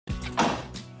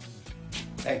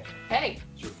Hey. Hey.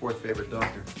 It's your fourth favorite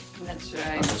doctor. That's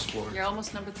right. On this floor. You're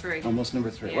almost number 3. Almost number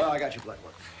 3. Yeah. Well, I got your blood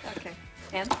work. Okay.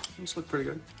 And? Things look pretty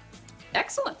good.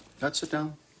 Excellent. Let's sit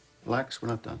down. Relax. We're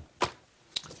not done.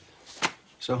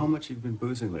 So how much have you been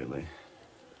boozing lately?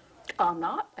 I'm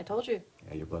not. I told you.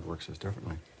 Yeah, your blood work says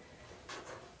differently.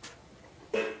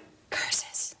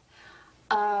 Curses.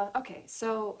 Okay,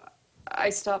 so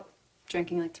I stopped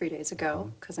drinking like 3 days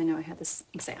ago because I know I had this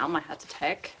exam I had to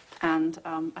take. And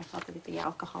I thought that the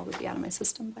alcohol would be out of my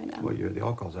system by now. Well, the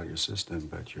alcohol's out of your system,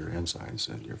 but your enzymes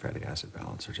and your fatty acid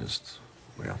balance are just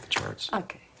way off the charts.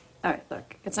 Okay. All right,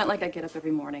 look. It's not like I get up every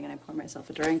morning and I pour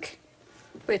myself a drink.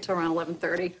 Wait till around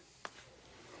 11:30.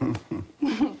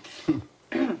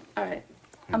 All right.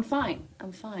 I'm fine.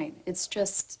 I'm fine. It's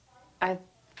just I've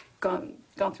gone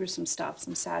through some stuff,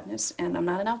 some sadness, and I'm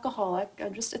not an alcoholic.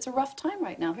 It's a rough time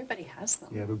right now. Everybody has them.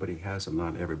 Yeah, everybody has them.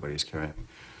 Not everybody's carrying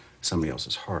somebody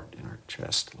else's heart in our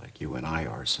chest like you and I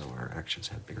are, so our actions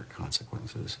have bigger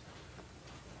consequences.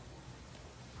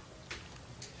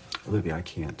 Olivia, I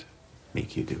can't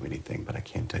make you do anything, but I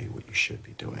can tell you what you should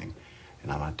be doing.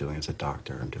 And I'm not doing it as a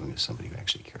doctor. I'm doing it as somebody who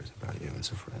actually cares about you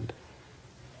as a friend.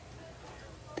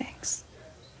 Thanks.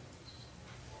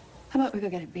 How about we go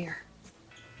get a beer?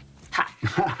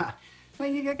 Ha! Well,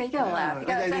 you gotta laugh.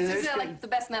 That's like the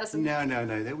best medicine. No.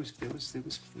 That was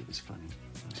funny.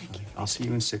 Thank you. I'll see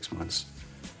you in 6 months.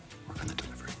 Work on the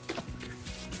delivery.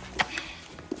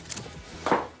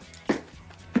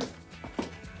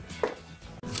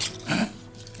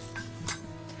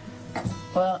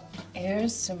 Well,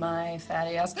 here's to my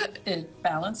fatty acid. It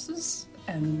balances,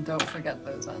 and don't forget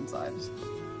those enzymes.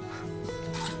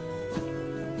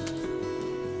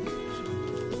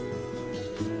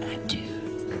 I do.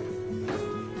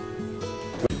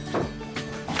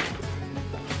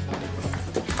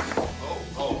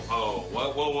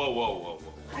 Whoa.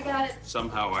 I got it.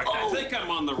 Somehow I think I'm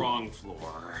on the wrong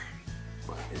floor.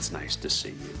 But it's nice to see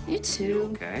you. You too. You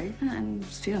okay? I'm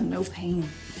feeling no pain.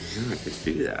 Yeah, I could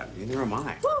see that. Neither am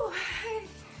I. Woo!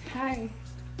 Hi.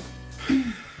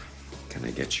 Can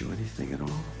I get you anything at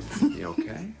all? You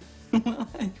okay?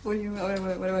 What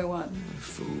do I want?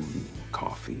 Food,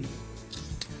 coffee,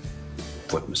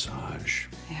 foot massage.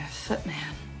 You're a foot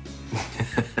man.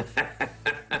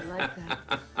 I like that.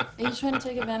 Are you trying to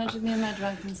take advantage of me in my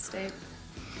drunken state?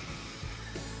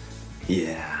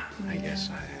 Yeah, I guess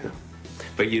I am.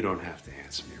 But you don't have to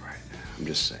answer me right now. I'm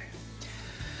just saying.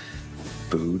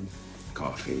 Food,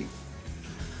 coffee,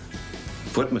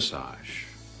 foot massage,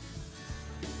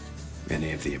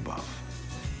 any of the above.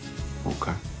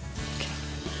 Okay? Okay.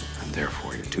 I'm there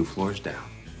for you. 2 floors down.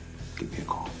 Give me a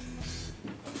call.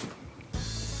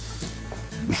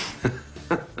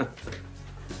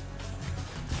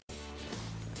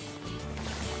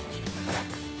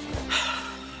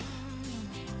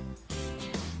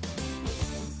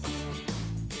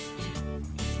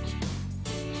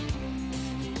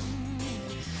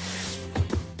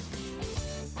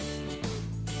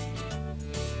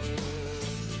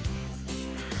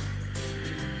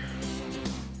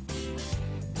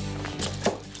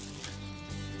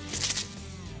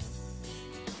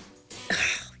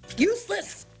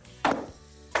 Useless!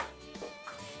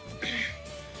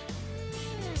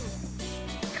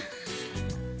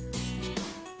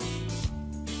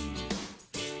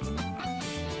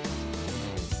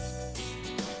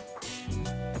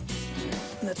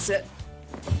 That's it.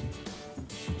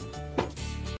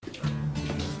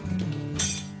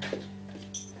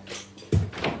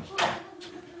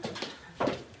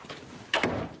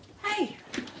 Hey,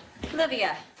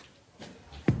 Olivia.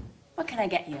 What can I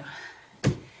get you?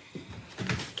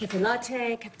 Cafe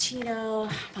latte, cappuccino,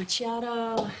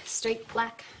 macchiato, straight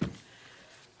black.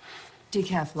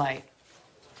 Decaf light.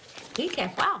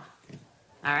 Decaf, wow.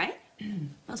 All right.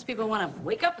 Most people want to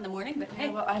wake up in the morning, but hey.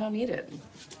 Yeah, well, I don't need it.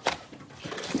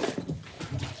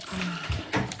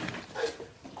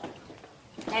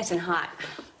 Nice and hot.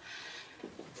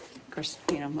 Of course,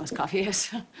 you know, most coffee is.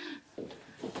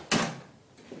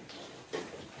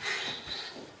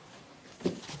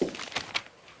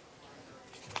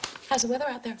 How's the weather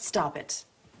out there? Stop it.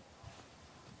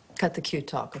 Cut the cute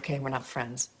talk, okay? We're not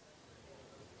friends.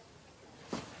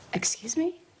 Excuse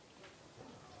me?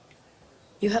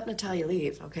 You helped Natalia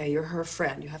leave, okay? You're her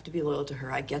friend. You have to be loyal to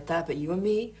her. I get that, but you and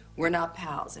me, we're not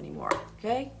pals anymore,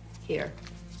 okay? Here.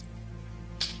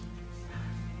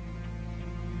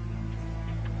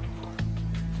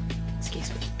 Excuse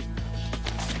me.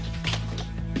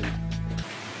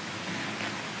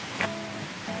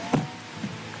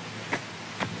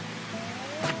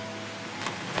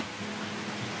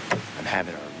 I'm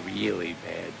having a really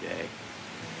bad day.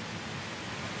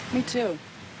 Me too.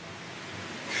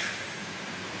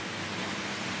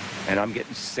 And I'm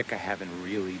getting sick of having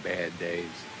really bad days.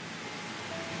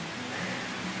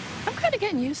 I'm kind of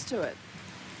getting used to it.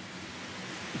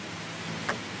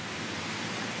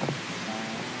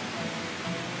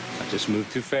 I just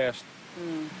moved too fast.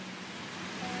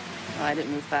 Well, I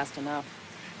didn't move fast enough.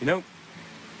 You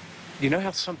know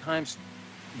how sometimes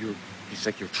it's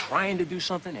like you're trying to do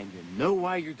something and you know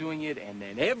why you're doing it, and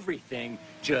then everything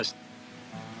just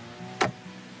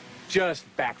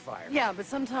backfires. Yeah, but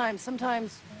sometimes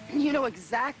you know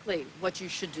exactly what you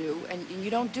should do, and you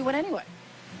don't do it anyway.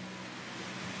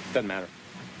 Doesn't matter.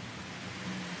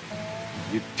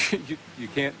 You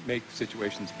can't make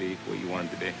situations be what you want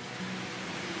them to be.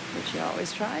 Which you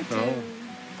always try to. No.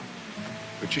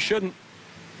 But you shouldn't.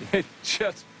 It's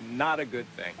just not a good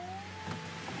thing.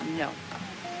 No.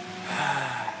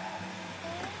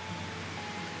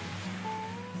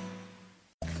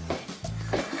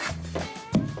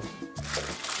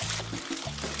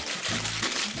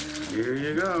 Here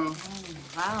you go.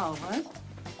 Wow, what?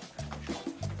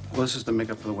 Well, this is to make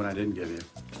up for the one I didn't give you.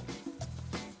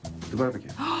 The barbecue.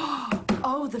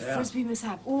 Oh, the Frisbee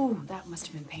mishap. Ooh, that must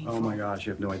have been painful. Oh my gosh,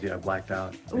 you have no idea. I blacked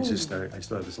out. I still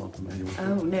have this lump in my head.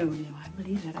 Oh, no, I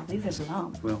believe it. I believe there's a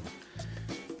lump. Well,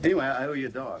 anyway, I owe you a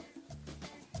dog.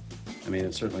 I mean,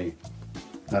 it's certainly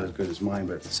not as good as mine,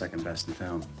 but it's the second best in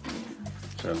town.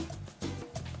 So,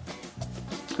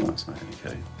 come on, it's not any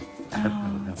kidding.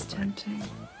 Oh, that's tempting.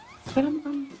 But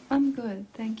I'm good,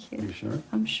 thank you. You sure?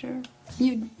 I'm sure.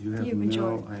 You have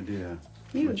enjoy no idea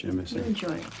it. what you're missing. You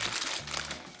enjoy it.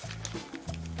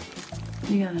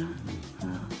 You gotta,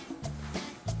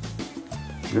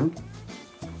 Yeah?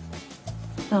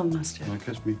 little mustard. Want to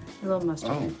kiss me? A little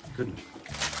mustard. Oh, goodness.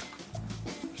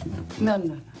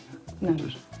 No.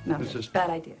 It's just- Bad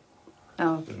idea.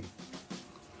 Oh, okay.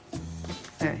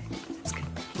 All right, that's good.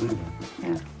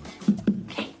 Yeah.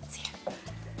 Okay, see ya.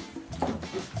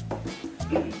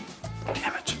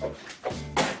 Damn it.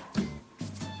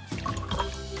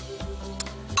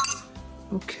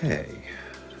 Okay.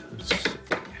 Let's see.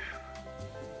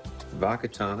 Vodka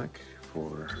tonic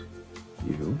for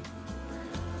you.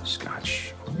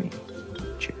 Scotch for me.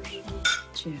 Cheers.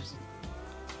 Cheers.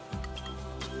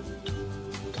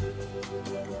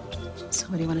 So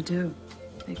what do you want to do?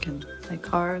 We can play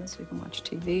cards, we can watch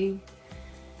TV.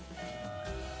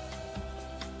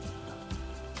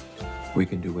 We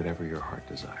can do whatever your heart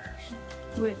desires.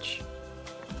 Which?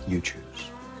 You choose.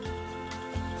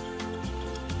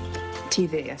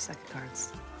 TV, I suck at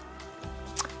cards.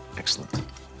 Excellent.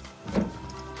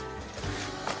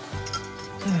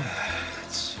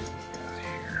 Let's see what we got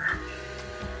here.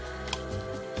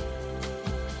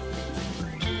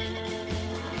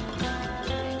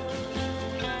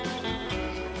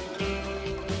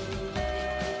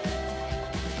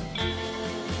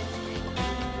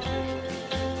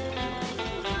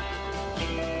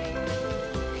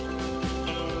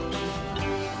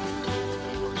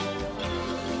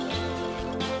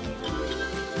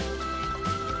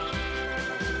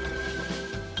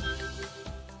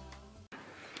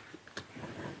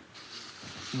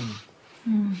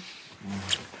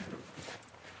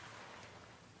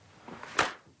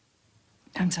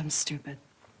 I'm stupid.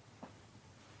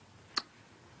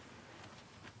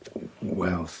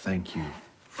 Well, thank you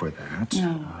for that.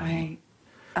 No, I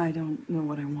don't know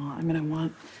what I want. I mean, I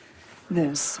want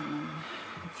this.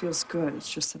 It feels good.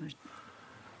 It's just that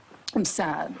I'm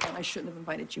sad, and I shouldn't have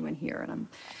invited you in here, and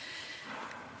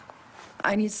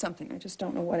I need something. I just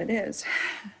don't know what it is.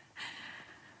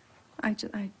 I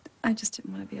just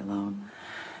didn't want to be alone.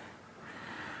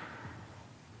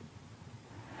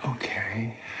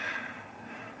 Okay.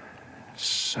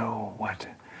 So what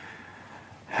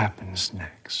happens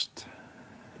next?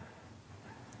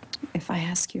 If I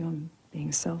ask you, I'm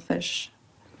being selfish.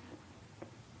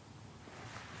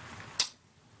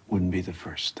 Wouldn't be the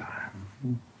first time.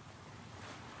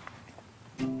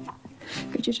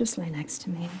 Could you just lay next to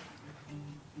me?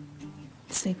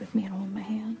 Sleep with me and hold my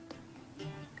hand?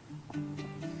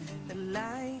 The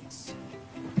lights,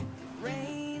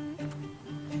 rain,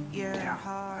 your Yeah,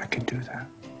 heart, I can do that.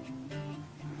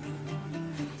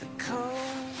 the cold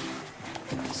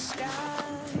sky,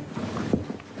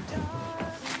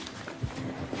 dark,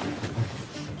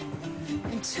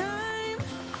 and time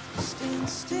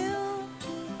stands still.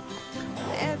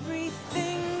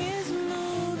 Everything is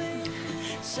moving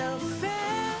so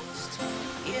fast,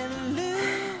 you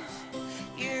lose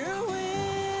your will.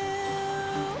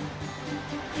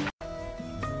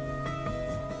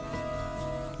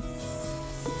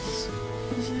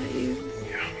 Is that you?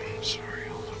 Yeah, I'm sorry.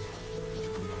 Hold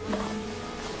on.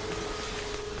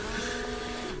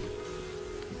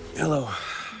 Hello.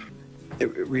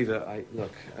 Reva,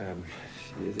 look,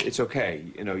 it's okay.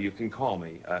 You know, you can call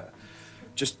me.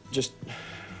 Just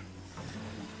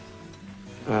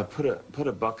put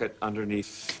a bucket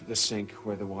underneath the sink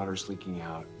where the water's leaking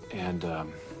out, and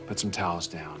put some towels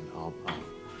down.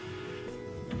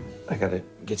 I gotta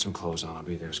get some clothes on. I'll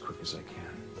be there as quick as I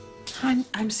can.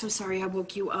 I'm so sorry I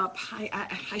woke you up.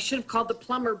 I should have called the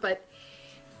plumber, but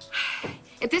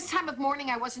at this time of morning,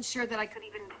 I wasn't sure that I could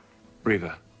even...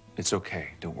 Reva, it's okay.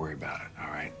 Don't worry about it, all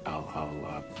right?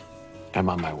 I'm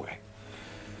on my way.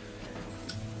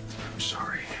 I'm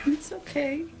sorry. It's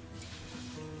okay.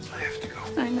 I have to go.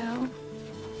 I know.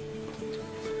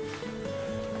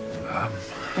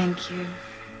 Thank you.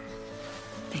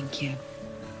 Thank you.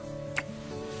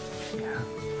 Yeah.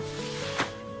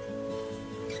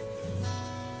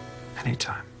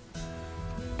 Anytime.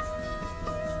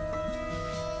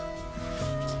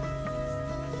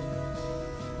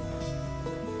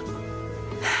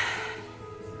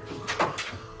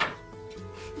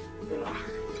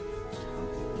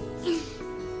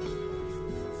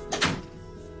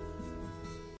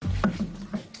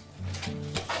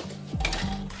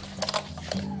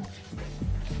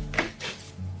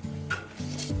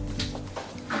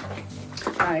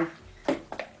 Hi. Do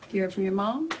you hear from your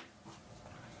mom?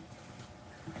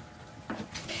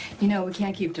 You know, we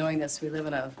can't keep doing this. We live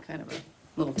in a kind of a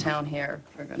little town here.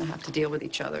 We're going to have to deal with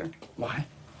each other. Why?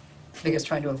 Because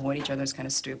trying to avoid each other is kind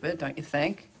of stupid, don't you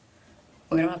think?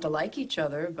 We don't have to like each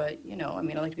other, but, you know, I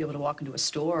mean, I like to be able to walk into a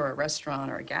store or a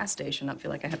restaurant or a gas station and not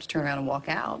feel like I have to turn around and walk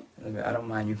out. I don't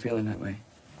mind you feeling that way.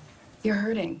 You're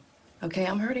hurting, okay?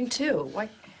 I'm hurting too. Why?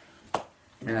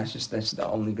 Yeah, that's the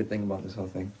only good thing about this whole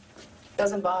thing.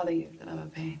 Doesn't bother you that I'm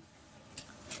in pain.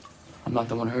 I'm not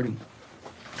the one hurting.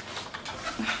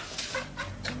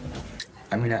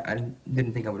 I mean, I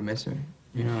didn't think I would miss her,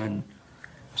 you know, and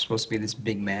I'm supposed to be this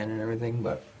big man and everything,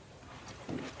 but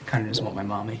I kind of just want my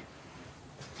mommy.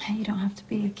 Hey, you don't have to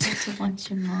be a kid to want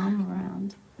your mom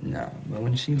around. No, but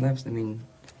when she left, I mean,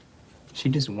 she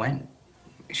just went.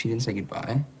 She didn't say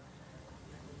goodbye.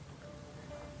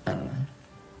 I don't know.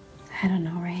 I don't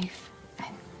know, Rafe.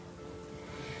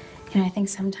 I think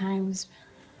sometimes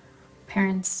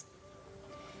parents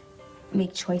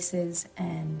make choices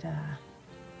and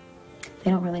they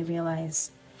don't really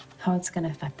realize how it's going to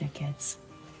affect their kids.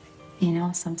 You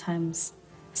know, sometimes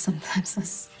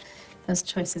those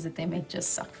choices that they make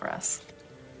just suck for us.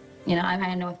 You know,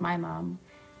 I know with my mom,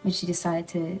 when she decided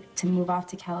to move off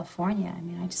to California, I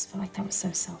mean, I just felt like that was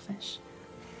so selfish.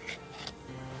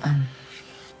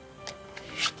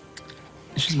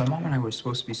 It's just my mom and I were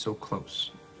supposed to be so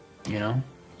close, you know?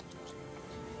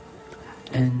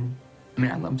 And, I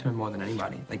mean, I loved her more than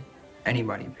anybody. Like,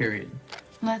 anybody, period.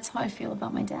 Well, that's how I feel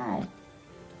about my dad.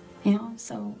 You know,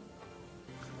 so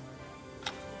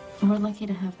we're lucky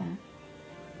to have that.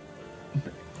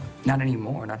 But not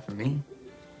anymore, not for me.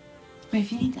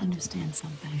 Rafe, you need to understand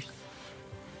something.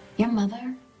 Your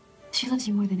mother, she loves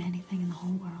you more than anything in the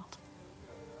whole world.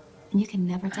 And you can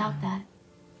never doubt that.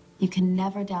 You can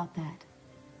never doubt that.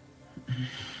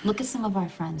 Look at some of our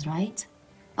friends, right?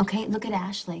 Okay, look at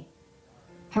Ashley.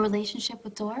 Her relationship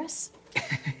with Doris.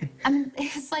 I mean,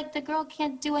 it's like the girl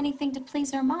can't do anything to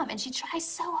please her mom, and she tries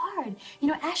so hard. You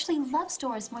know, Ashley loves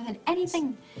Doris more than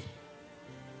anything.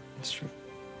 It's true.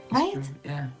 Right? It's true.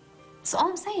 Yeah. So all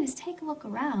I'm saying is take a look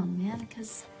around, man,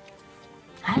 because,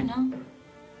 I don't know,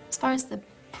 as far as the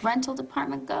parental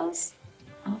department goes,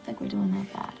 I don't think we're doing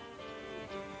that bad.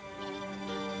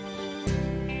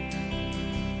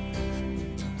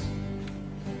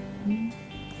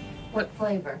 What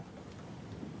flavor?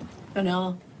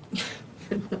 Vanilla.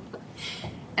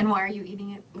 And why are you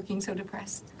eating it looking so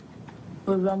depressed?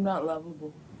 Because I'm not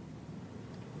lovable.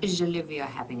 Is Olivia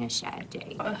having a sad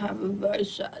day? I have a very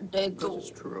sad day because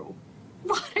it's true.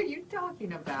 What are you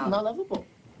talking about? I'm not lovable.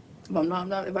 I'm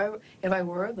not. If I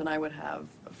were, then I would have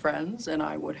friends and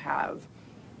I would have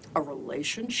a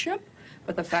relationship.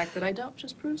 But the fact that I don't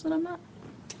just proves that I'm not.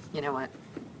 You know what?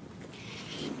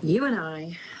 You and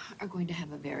I are going to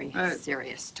have a very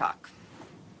serious talk.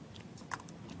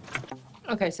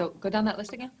 Okay, so go down that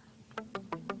list again.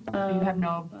 You have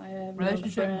no I have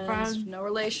relationship, no friends? No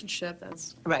relationship.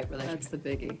 That's Right, relationship. That's the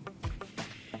biggie.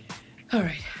 All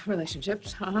right,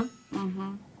 relationships,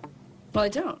 Well, I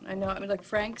don't. I know. I mean, like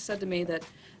Frank said to me that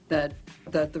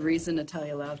the reason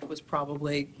Otalia left was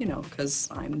probably, you know, because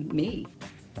I'm me.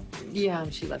 Yeah,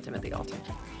 and she left him at the altar.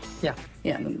 Yeah.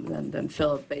 Yeah, and then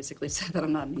Philip basically said that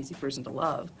I'm not an easy person to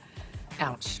love.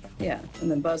 Ouch. Yeah,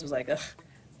 and then Buzz was like, ugh,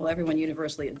 well, everyone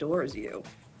universally adores you.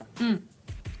 Wait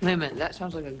a minute, that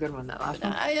sounds like a good one, that last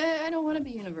one. I don't want to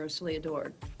be universally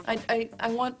adored. I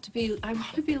want to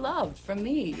be loved for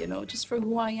me, you know, just for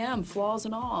who I am, flaws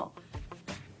and all.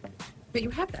 But you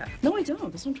have that. No, I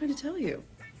don't. That's what I'm trying to tell you.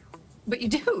 But you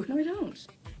do. No, I don't.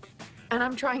 And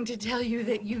I'm trying to tell you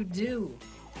that you do.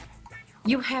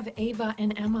 You have Ava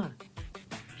and Emma.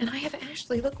 And I have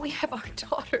Ashley. Look, we have our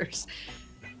daughters.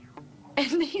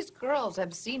 And these girls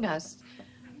have seen us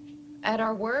at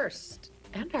our worst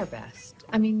and our best.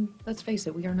 I mean, let's face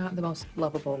it, we are not the most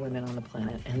lovable women on the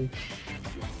planet.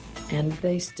 And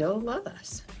they still love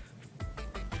us.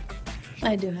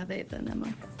 I do have Ava and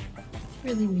Emma.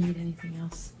 Really need anything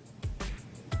else?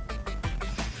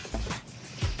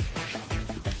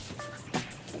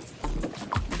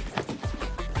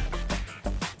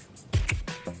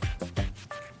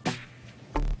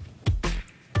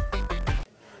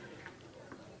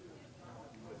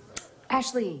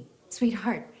 Ashley,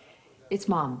 sweetheart, it's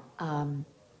Mom.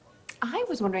 I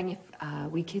was wondering if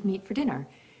we could meet for dinner,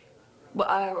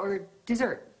 or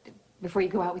dessert, before you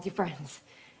go out with your friends.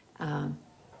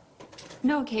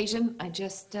 No occasion, I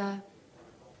just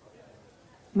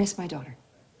miss my daughter.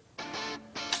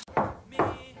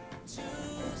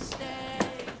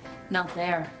 Not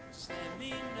there.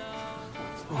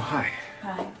 Oh, hi.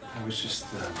 Hi. I was just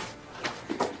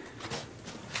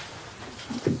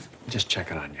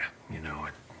checking on you. You know,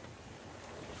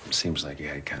 it seems like you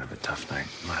had kind of a tough night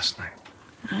last night.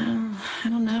 I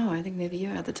don't know. I think maybe you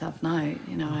had the tough night.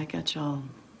 You know, I got y'all,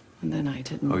 and then I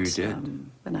didn't. Oh, you did?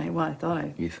 Well, I thought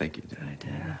I... You think you did? I did.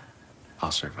 Yeah.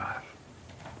 I'll survive.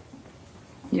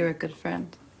 You're a good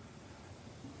friend.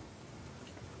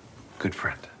 Good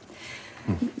friend.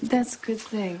 That's a good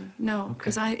thing. No,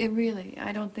 because I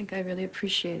don't think I really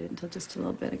appreciated it until just a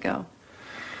little bit ago.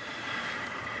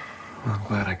 Well, I'm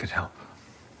glad I could help.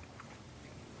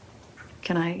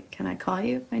 Can I call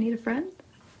you if I need a friend?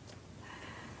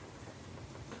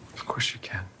 Of course you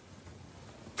can.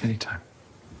 Anytime.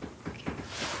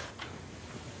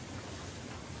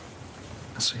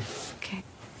 I'll see you. Okay.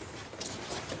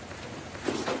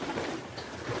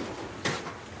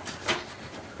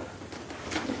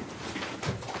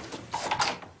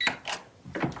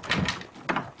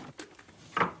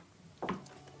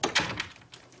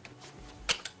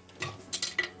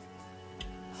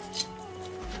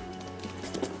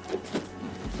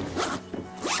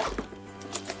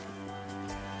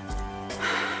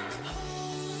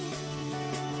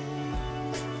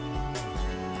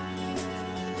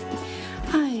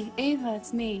 Ava,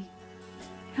 it's me.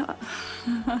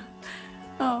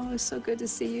 Oh, it's so good to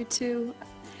see you, too.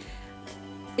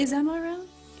 Is Emma around?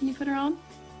 Can you put her on?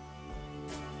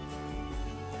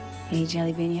 Hey,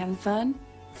 Jelly Bean, you having fun?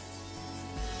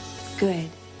 Good.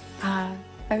 I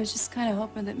was just kind of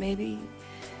hoping that maybe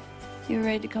you were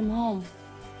ready to come home.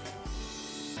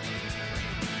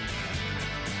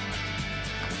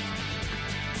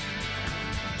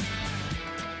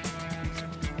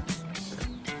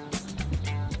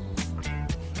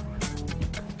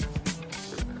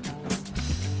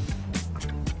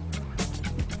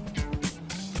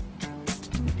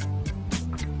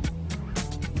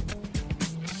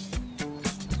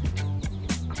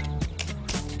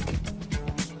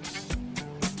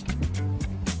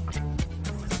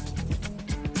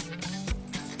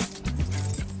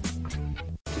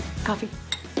 Coffee?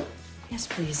 Yes,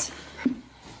 please.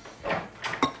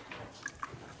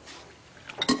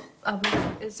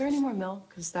 Is there any more milk?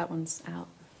 Because that one's out.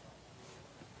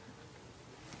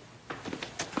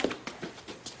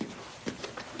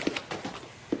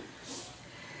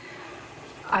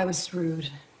 I was rude.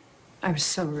 I was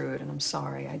so rude, and I'm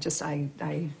sorry.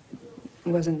 I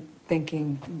wasn't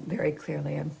thinking very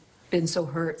clearly. I've been so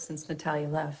hurt since Natalia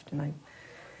left, and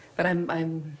but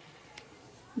I'm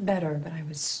better, but I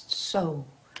was so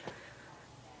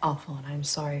awful, and I'm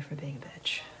sorry for being a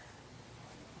bitch.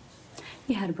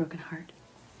 You had a broken heart.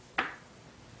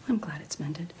 I'm glad it's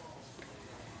mended.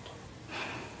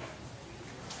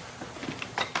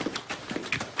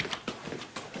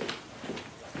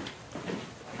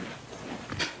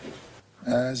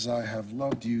 As I have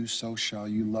loved you, so shall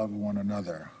you love one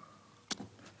another.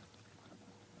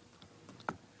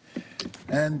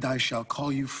 And I shall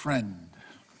call you friend.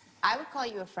 I would call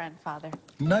you a friend, Father.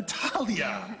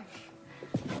 Natalia!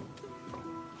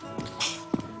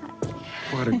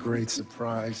 What a great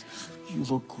surprise. You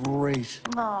look great.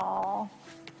 Oh,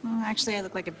 actually, I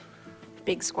look like a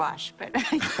big squash, but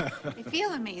I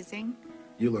feel amazing.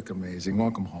 You look amazing.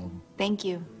 Welcome home. Thank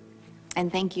you.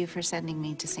 And thank you for sending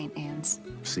me to St. Anne's.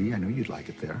 See, I knew you'd like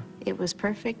it there. It was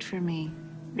perfect for me.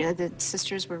 Really, the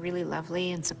sisters were really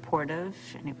lovely and supportive,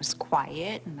 and it was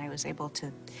quiet, and I was able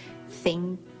to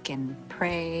think and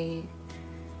pray.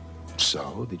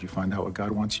 So, did you find out what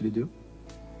God wants you to do?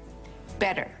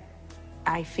 better.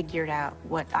 I figured out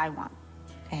what I want.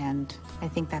 And I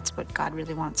think that's what God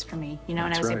really wants for me, you know,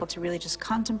 and I was able to really just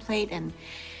contemplate and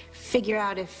figure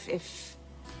out if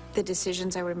the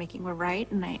decisions I were making were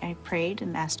right, and I prayed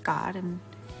and asked God, and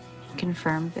He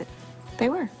confirmed that they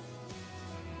were.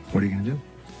 What are you gonna do?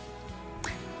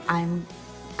 I'm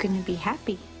gonna be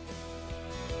happy.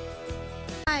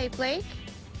 Hi, Blake.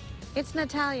 It's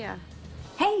Natalia.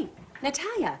 Hey,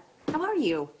 Natalia, how are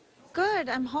you? Good,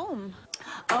 I'm home.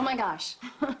 Oh my gosh.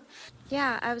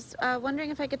 Yeah, I was wondering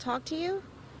if I could talk to you.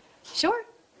 Sure,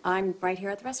 I'm right here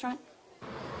at the restaurant.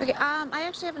 Okay, I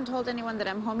actually haven't told anyone that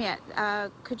I'm home yet.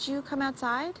 Could you come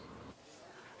outside?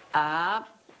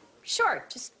 Sure,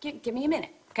 just give me a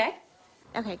minute, okay?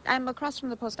 Okay, I'm across from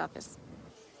the post office.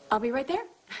 I'll be right there.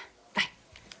 Bye.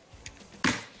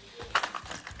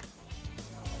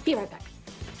 Be right back.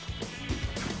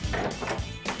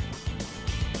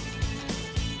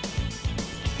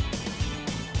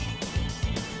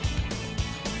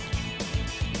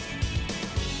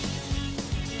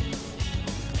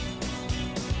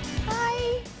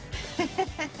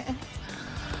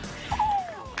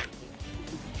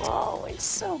 Oh, it's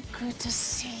so good to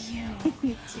see you.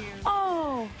 You too.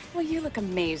 Oh, well, you look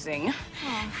amazing. Oh.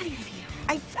 How do you feel?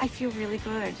 I feel really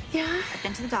good. Yeah? I've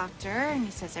been to the doctor, and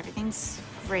he says everything's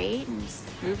great, and he's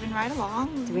moving right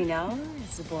along. Do we know?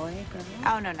 Is the boy a girl?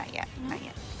 Oh, no, not yet. Not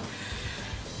yet.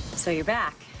 So you're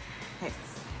back. Yes.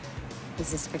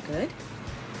 Is this for good?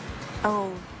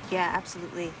 Oh, yeah,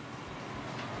 absolutely.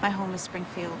 My home is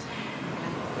Springfield.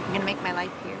 I'm gonna make my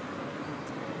life here.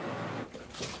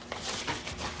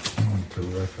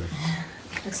 Terrific.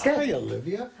 Looks good. Hi,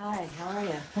 Olivia. Hi, how are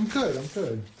you? I'm good, I'm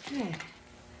good. Good.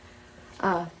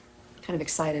 Kind of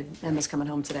excited. Emma's coming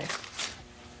home today.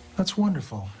 That's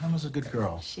wonderful. Emma's a good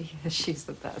girl. She's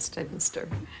the best. I missed her.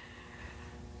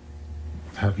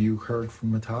 Have you heard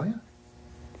from Otalia?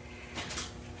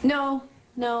 No,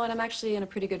 and I'm actually in a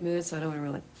pretty good mood, so I don't want to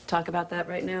really talk about that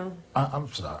right now.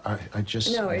 I'm sorry. I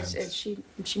just... No,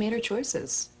 she made her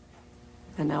choices,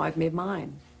 and now I've made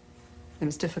mine. It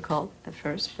was difficult at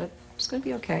first, but it's going to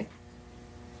be okay.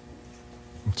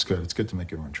 It's good. It's good to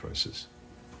make your own choices.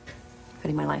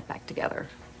 Putting my life back together.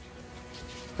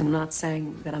 And I'm not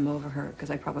saying that I'm over her,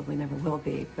 because I probably never will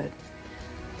be, but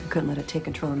I couldn't let it take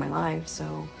control of my life,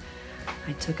 so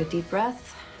I took a deep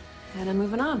breath, and I'm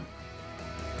moving on.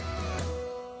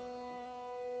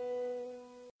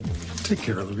 Take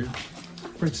care, Olivia.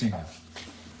 Great seeing you.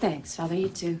 Thanks, Father. You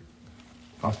too.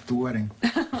 Off to the wedding.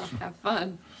 Have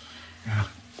fun. Yeah.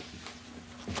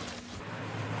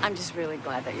 I'm just really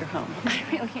glad that you're home. I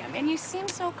really am. And you seem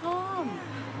so calm.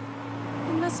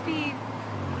 It must be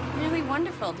really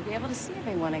wonderful to be able to see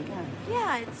everyone again.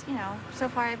 Yeah, it's, you know, so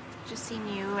far I've just seen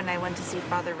you, and I went to see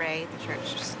Father Ray at the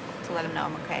church just to let him know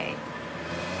I'm okay.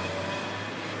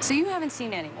 So you haven't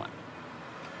seen anyone?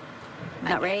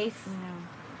 Not Rafe? No.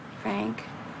 Frank?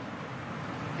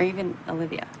 Or even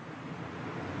Olivia?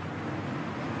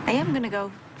 I am gonna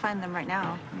go find them right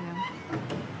now, you know.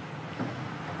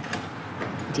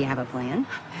 Do you have a plan?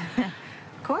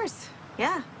 Of course,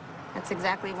 yeah. That's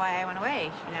exactly why I went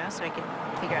away, you know, so I could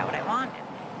figure out what I want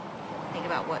and think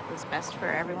about what was best for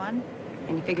everyone.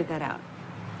 And you figured that out?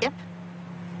 Yep.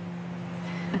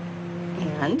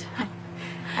 And?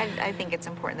 I think it's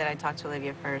important that I talk to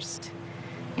Olivia first.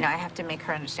 You know, I have to make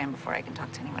her understand before I can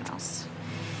talk to anyone else.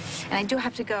 And I do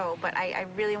have to go, but I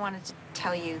really wanted to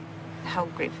tell you how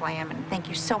grateful I am, and thank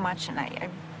you so much, and I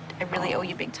really owe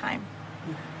you big time.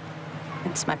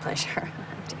 It's my pleasure.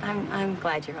 I'm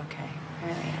glad you're okay. I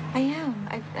really am.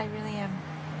 I am. I really am.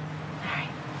 All right.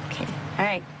 Okay. All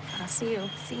right. I'll see you.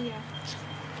 See ya.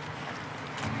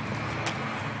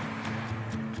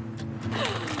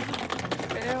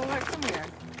 You know what? Come here.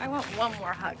 I want one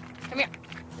more hug. Come here.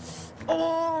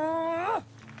 Oh!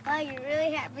 Wow, you're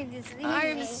really happy to see me.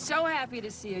 I'm so happy to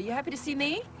see you. You happy to see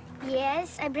me?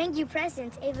 Yes, I bring you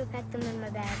presents. Ava packed them in my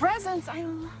bag. Presents? I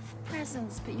love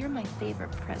presents, but you're my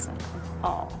favorite present of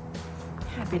all.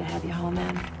 Happy to have you home,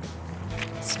 man.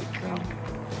 Sweet girl.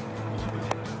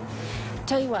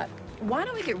 Tell you what, why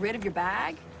don't we get rid of your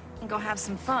bag and go have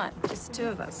some fun? Just the two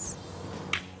of us.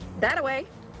 That away.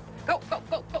 Go, go,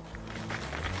 go, go.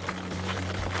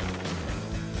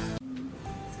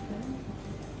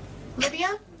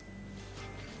 Olivia?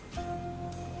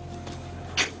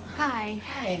 Hi.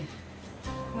 Hey.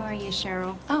 How are you,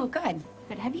 Cheryl? Oh, good.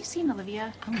 Good. Have you seen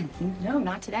Olivia? Oh, no,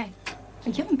 not today.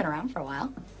 You haven't been around for a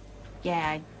while. Yeah,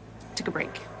 I took a break.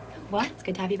 Well, it's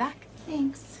good to have you back.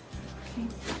 Thanks. Okay.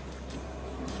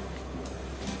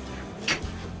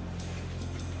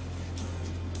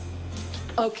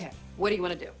 Okay, what do you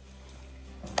want to do?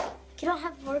 You don't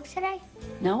have work today?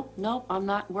 No, I'm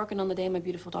not working on the day my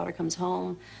beautiful daughter comes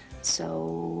home.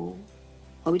 So,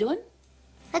 what are we doing?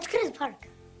 Let's go to the park.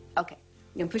 Okay.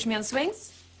 You gonna push me on the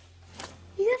swings?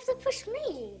 You have to push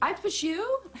me. I push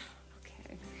you?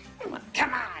 Okay. Come on.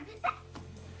 Come on.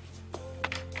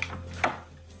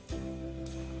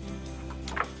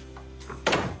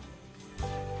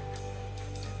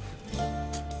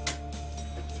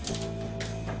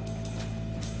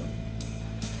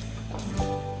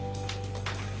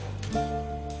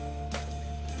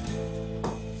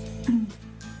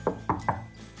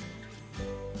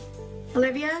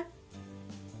 Olivia?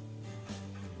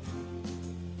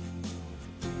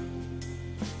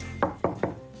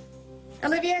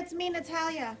 Olivia, it's me,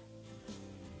 Natalia.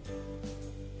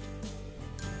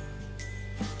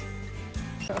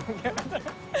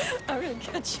 I'm gonna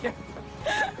catch you.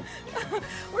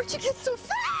 Where'd you get so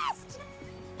fast?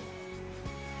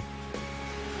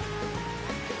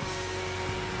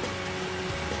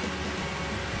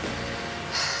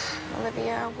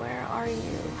 Olivia, where are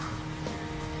you?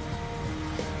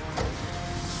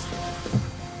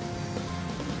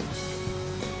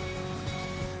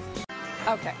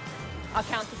 Okay, I'll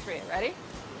count to 3. Ready?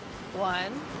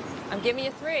 1. I'm giving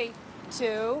you 3.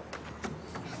 2.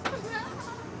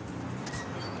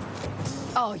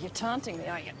 Oh, you're taunting me,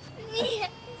 aren't you?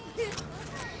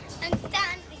 I'm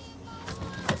dancing.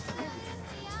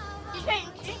 You're trying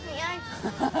to trick me, aren't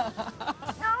you?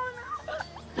 No.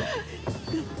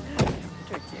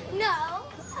 Trick you. No.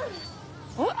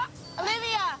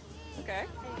 Olivia! Okay.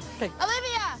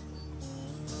 Olivia!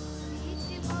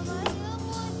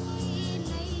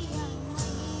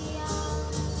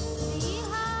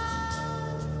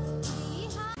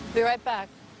 Be right back.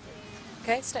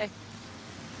 Okay, stay.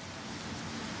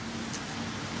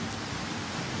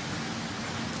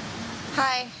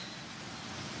 Hi.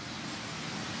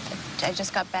 I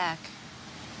just got back.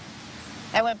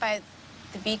 I went by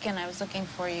the beacon. I was looking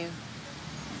for you.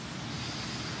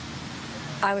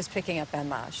 I was picking up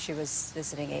Emma. She was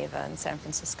visiting Ava in San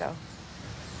Francisco.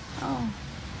 Oh.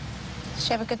 Did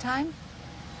she have a good time?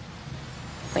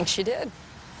 I think she did.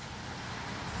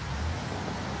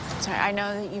 Sorry, I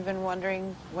know that you've been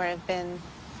wondering where I've been.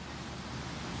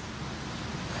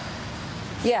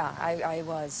 Yeah, I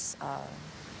was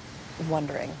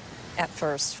wondering at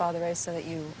first. Father Ray said that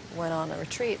you went on a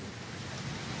retreat.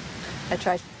 I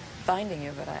tried finding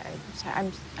you, but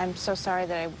I'm so sorry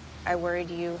that I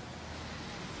worried you.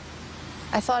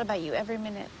 I thought about you every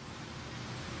minute.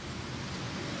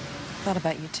 Thought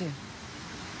about you too.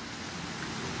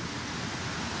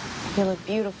 You look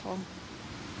beautiful.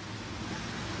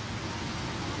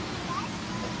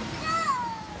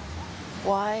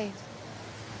 Why?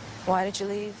 Why did you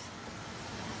leave?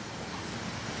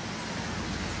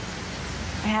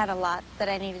 I had a lot that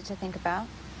I needed to think about,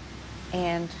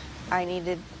 and I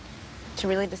needed to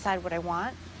really decide what I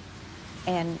want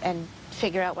and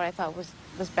figure out what I thought was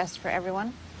best for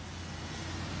everyone.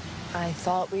 I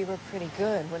thought we were pretty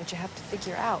good. What did you have to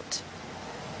figure out?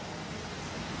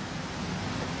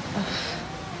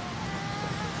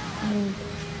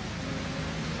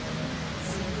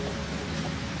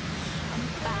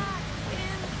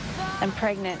 I'm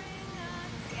pregnant.